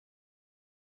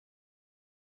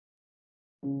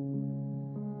Welcome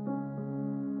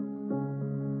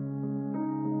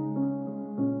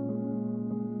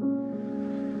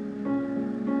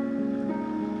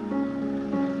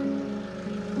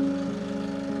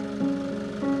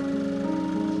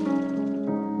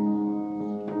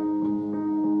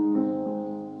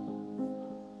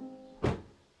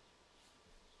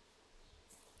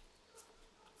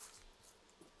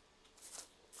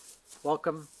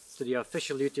to the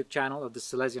official YouTube channel of the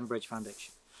Silesian Bridge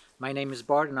Foundation. My name is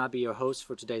Bart and I'll be your host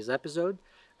for today's episode.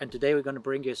 And today we're going to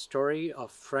bring you a story of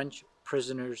French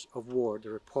prisoners of war, the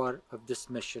report of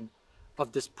this mission,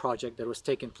 of this project that was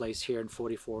taking place here in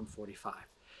 44 and 45.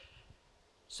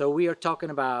 So we are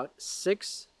talking about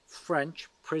 6 French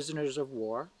prisoners of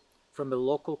war from a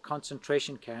local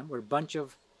concentration camp where a bunch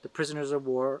of the prisoners of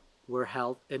war were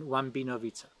held in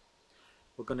Łambinowice.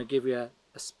 We're going to give you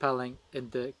a spelling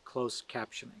in the closed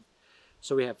captioning.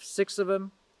 So we have 6 of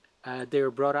them. They were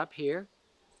brought up here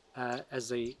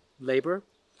as a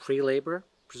free labor,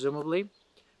 presumably,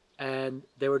 and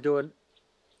they were doing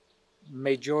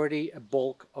a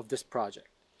bulk of this project.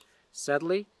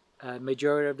 Sadly,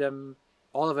 majority of them,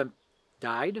 all of them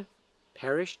died,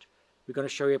 perished. We're going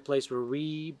to show you a place where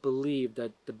we believe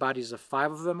that the bodies of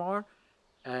 5 of them are,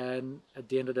 and at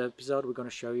the end of the episode we're going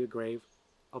to show you a grave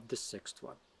of the 6th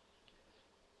one.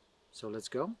 So let's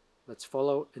go. Let's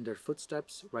follow in their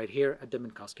footsteps right here at the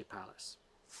Minkowskie Palace.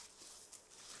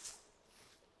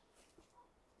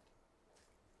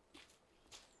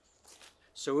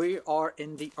 So we are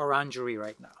in the orangery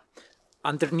right now,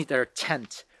 underneath our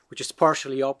tent, which is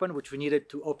partially open, which we needed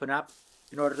to open up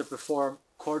in order to perform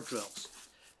core drills.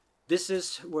 This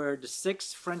is where the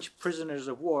 6 French prisoners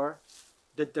of war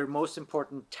did their most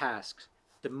important tasks,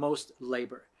 the most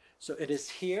labor. So it is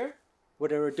here where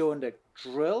they were doing the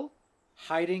drill,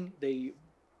 hiding, they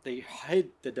hid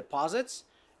the deposits,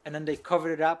 and then they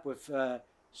covered it up with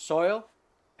soil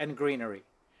and greenery.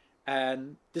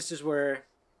 And this is where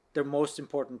their most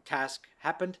important task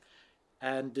happened.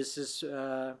 And this is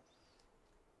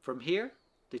from here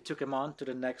they took them on to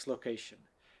the next location.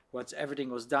 Once everything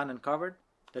was done and covered,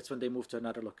 that's when they moved to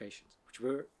another location, which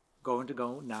we're going to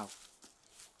go now.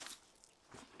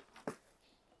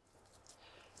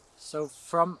 So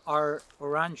from our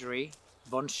orangery,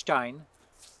 von Stein,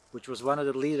 which was one of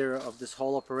the leaders of this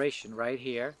whole operation right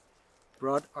here,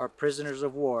 brought our prisoners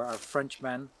of war, our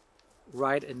Frenchmen,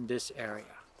 right in this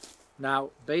area.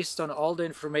 Now, based on all the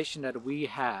information that we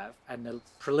have and the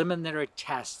preliminary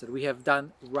tests that we have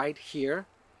done right here,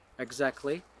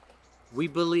 exactly, we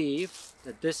believe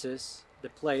that this is the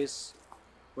place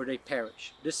where they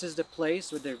perished. This is the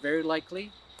place where they're very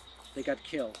likely they got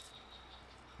killed.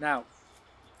 Now,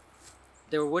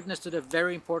 they were witness to the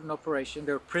very important operation.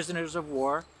 They were prisoners of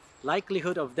war.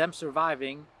 Likelihood of them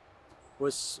surviving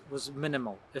was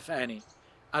minimal, if any.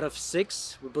 Out of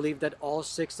 6, we believe that all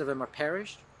 6 of them are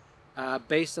perished.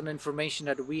 Based on the information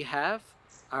that we have,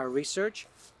 our research,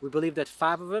 we believe that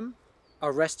 5 of them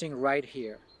are resting right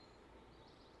here.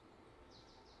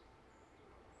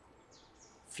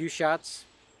 Few shots,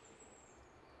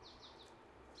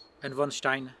 and von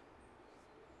Stein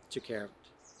took care of it.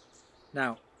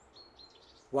 Now,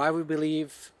 why we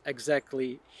believe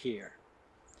exactly here?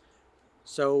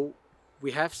 So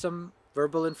we have some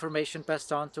verbal information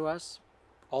passed on to us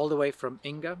all the way from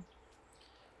Inga.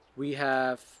 We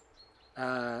have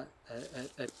a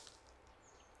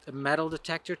metal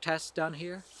detector test done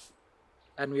here,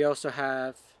 and we also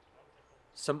have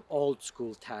some old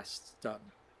school tests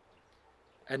done,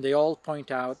 and they all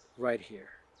point out right here.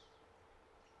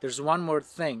 There's one more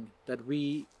thing that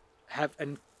we have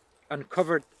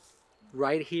uncovered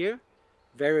right here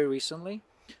very recently.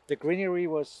 The greenery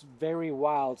was very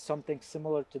wild, something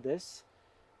similar to this,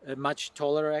 much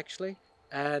taller actually.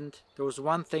 And there was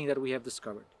one thing that we have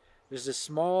discovered. There's a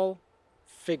small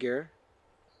figure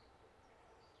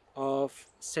of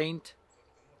Saint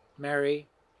Mary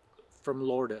from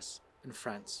Lourdes in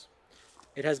France.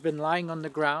 It has been lying on the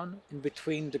ground in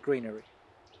between the greenery.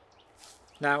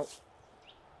 Now,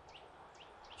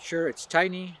 sure, it's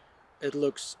tiny,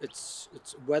 it's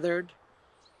weathered,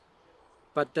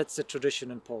 but that's the tradition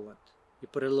in Poland. You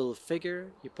put a little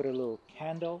figure, you put a little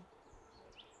candle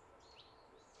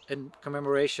in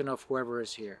commemoration of whoever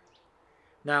is here.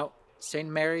 Now, Saint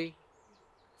Mary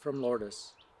from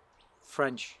Lourdes,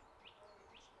 France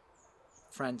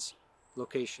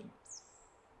location.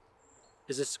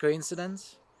 Is this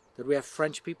coincidence that we have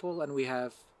French people and we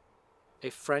have a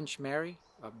French Mary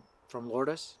from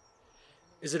Lourdes?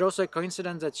 Is it also a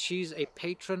coincidence that she's a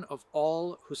patron of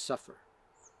all who suffer?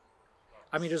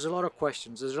 I mean, there's a lot of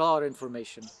questions, there's a lot of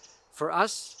information. For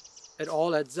us, it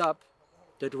all adds up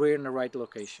that we're in the right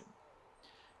location.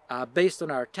 Based on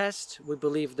our test, we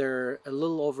believe they're a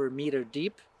little over a meter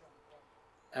deep,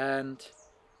 and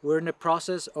we're in the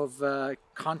process of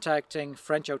contacting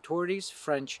French authorities,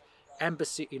 French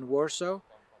embassy in Warsaw.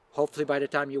 Hopefully by the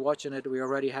time you're watching it, we're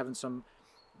already having some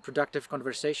productive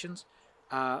conversations.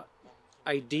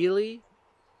 Ideally,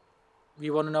 we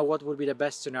want to know what would be the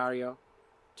best scenario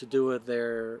to do with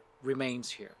their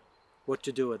remains here, what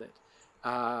to do with it.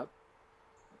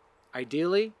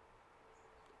 Ideally,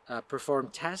 perform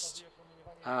tests.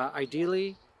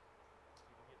 Ideally,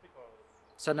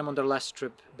 send them on their last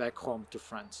trip back home to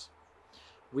France.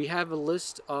 We have a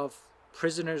list of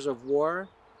prisoners of war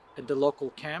in the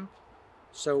local camp,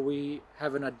 so we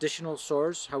have an additional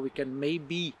source how we can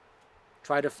maybe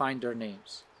try to find their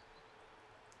names.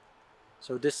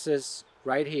 So this is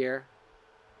right here,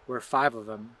 where 5 of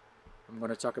them, I'm going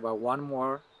to talk about one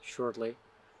more shortly,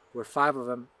 where 5 of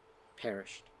them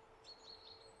perished.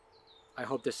 I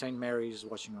hope the St. Mary is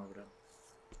watching over them.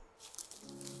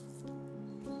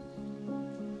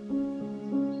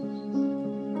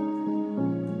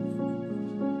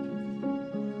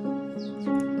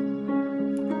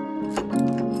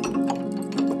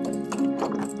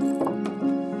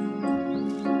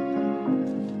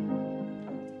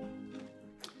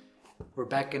 We're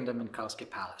back in the Minkowskie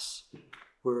Palace.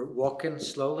 We're walking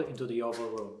slowly into the Oval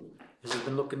Room. This has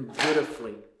been looking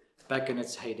beautifully back in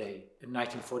its heyday in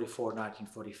 1944,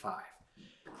 1945.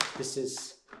 This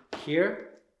is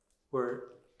here where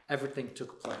everything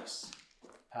took place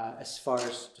as far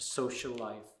as the social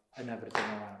life and everything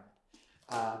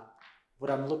around. What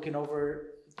I'm looking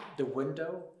over the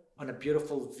window on a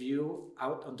beautiful view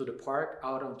out onto the park,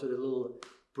 out onto the little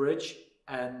bridge,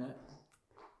 and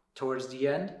towards the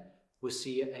end we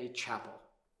see a chapel.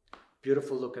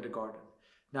 Beautiful look at the garden.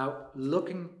 Now,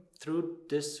 looking through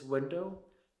this window,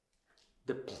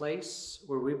 the place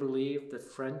where we believe the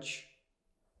French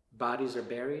bodies are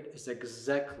buried is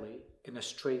exactly in a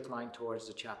straight line towards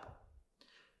the chapel.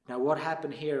 Now, what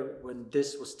happened here when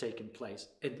this was taking place?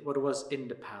 What was in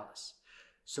the palace?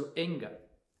 So Inga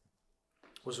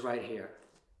was right here.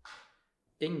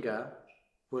 Inga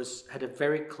had a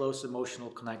very close emotional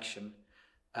connection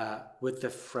with the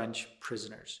French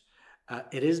prisoners.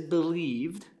 It is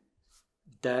believed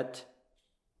that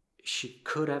she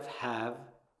could have had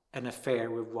an affair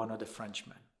with one of the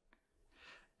Frenchmen,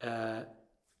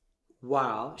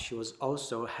 while she was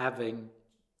also having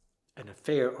an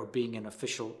affair or being an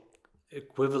official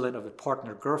equivalent of a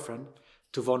partner girlfriend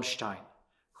to von Stein,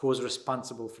 who was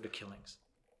responsible for the killings.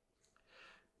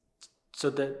 So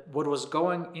that what was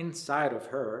going inside of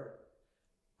her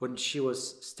when she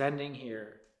was standing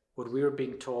here, what we were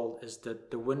being told is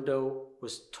that the window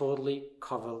was totally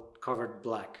covered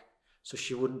black, so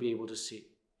she wouldn't be able to see.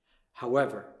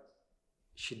 However,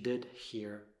 she did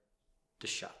hear the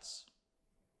shots.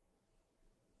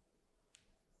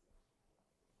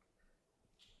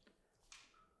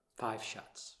 Five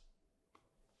shots.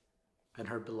 And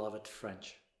her beloved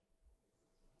French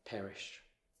perished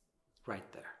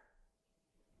right there.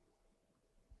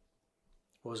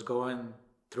 What was going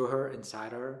through her,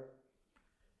 inside her,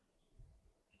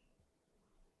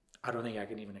 I don't think I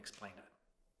can even explain it.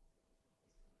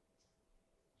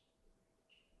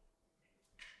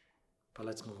 But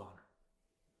let's move on.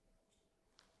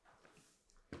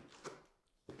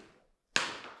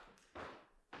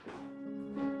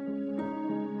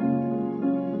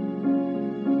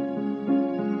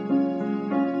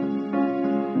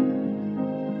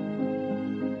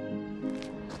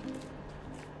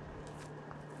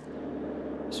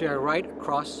 So we are right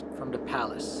across from the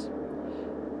palace.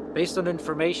 Based on the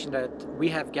information that we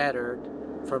have gathered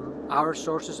from our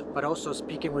sources, but also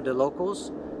speaking with the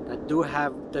locals that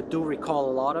do recall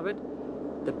a lot of it,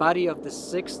 the body of the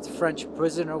 6th French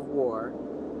prisoner of war,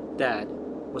 dead,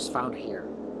 was found here,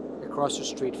 across the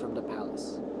street from the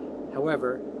palace.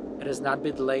 However, it has not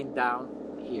been laid down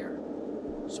here,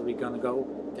 so we're gonna go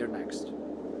there next.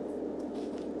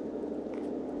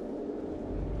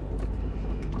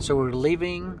 So we're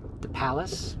leaving the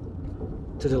palace.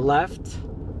 To the left,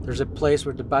 there's a place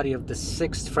where the body of the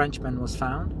 6th Frenchman was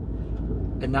found.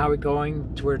 And now we're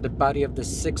going to where the body of the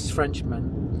 6th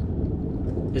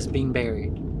Frenchman is being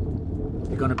buried.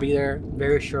 We're going to be there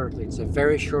very shortly. It's a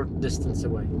very short distance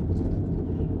away.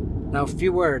 Now, a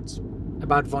few words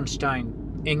about von Stein,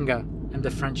 Inga, and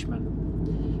the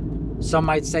Frenchman. Some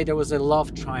might say there was a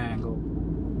love triangle.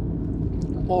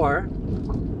 Or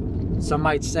some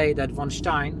might say that von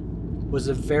Stein was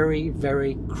a very,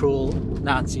 very cruel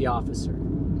Nazi officer.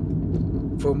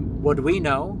 From what we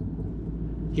know,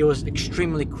 he was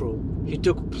extremely cruel. He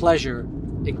took pleasure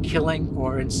in killing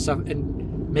or in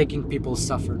making people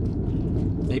suffer.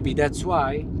 Maybe that's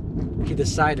why he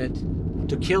decided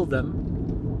to kill them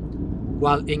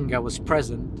while Inga was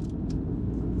present,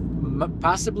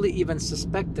 possibly even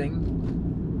suspecting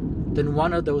that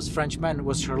one of those Frenchmen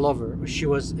was her lover, or she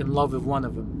was in love with one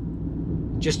of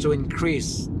them, just to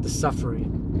increase the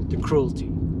suffering, the cruelty.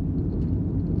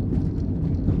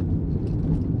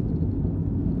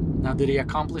 Now, did he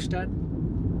accomplish that?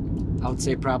 I would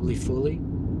say probably fully.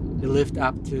 He lived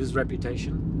up to his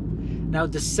reputation. Now,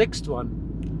 the sixth one,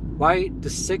 why the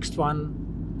sixth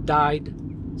one died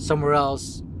somewhere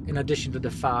else in addition to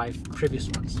the 5 previous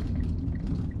ones?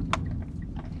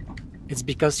 It's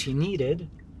because he needed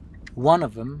one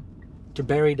of them to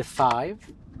bury the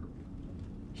 5.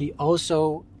 He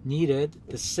also needed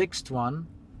the 6th one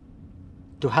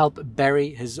to help bury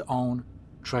his own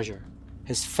treasure,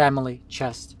 his family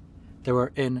chest. They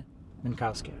were in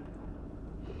Minkowskie.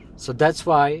 So that's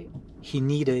why he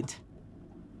needed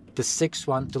the 6th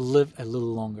one to live a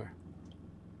little longer.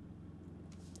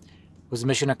 Was the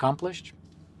mission accomplished?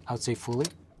 I would say fully.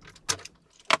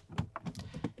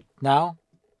 Now,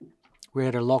 we're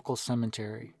at a local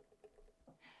cemetery.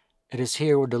 It is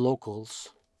here where the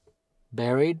locals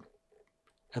buried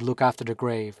and look after the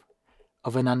grave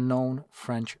of an unknown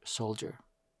French soldier.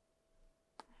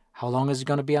 How long is it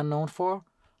going to be unknown for?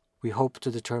 We hope to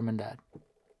determine that.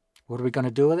 What are we going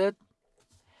to do with it?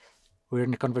 We're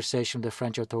in a conversation with the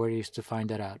French authorities to find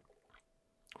that out.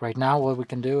 Right now, what we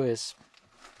can do is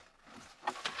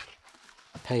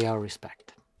pay our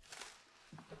respect.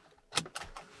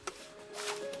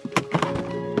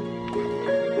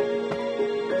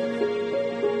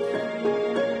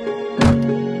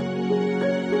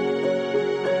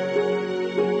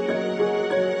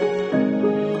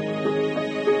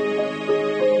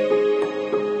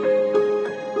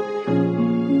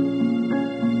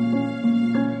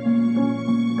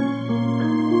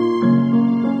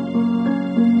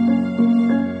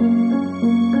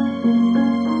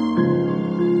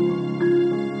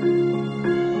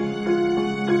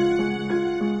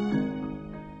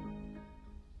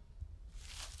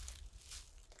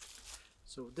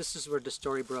 So this is where the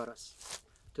story brought us,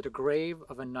 to the grave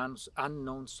of an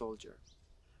unknown soldier.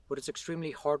 What is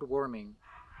extremely heartwarming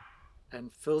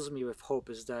and fills me with hope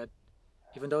is that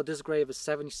even though this grave is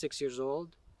 76 years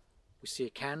old, we see a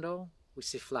candle, we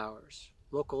see flowers.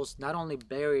 Locals not only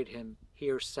buried him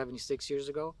here 76 years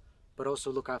ago, but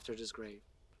also look after this grave.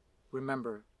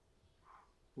 Remember,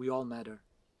 we all matter.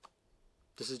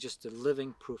 This is just the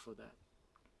living proof of that.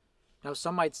 Now,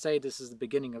 some might say this is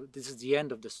the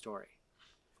end of the story.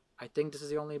 I think this is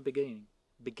the only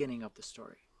beginning of the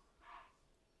story.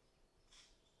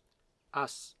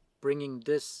 Us bringing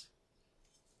this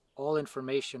all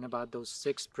information about those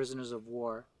 6 prisoners of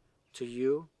war to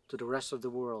you, to the rest of the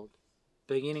world,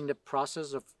 beginning the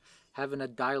process of having a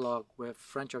dialogue with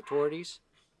French authorities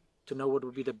to know what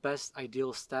would be the best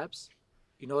ideal steps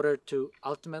in order to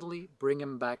ultimately bring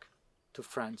them back to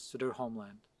France, to their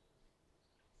homeland.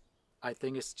 I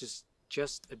think it's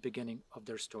just a beginning of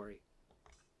their story.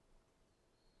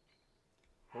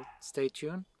 Well, stay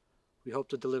tuned. We hope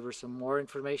to deliver some more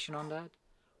information on that.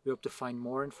 We hope to find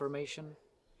more information.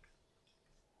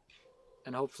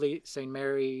 And hopefully St.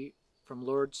 Mary from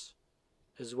Lourdes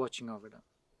is watching over them.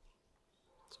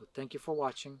 So thank you for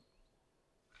watching.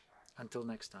 Until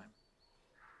next time.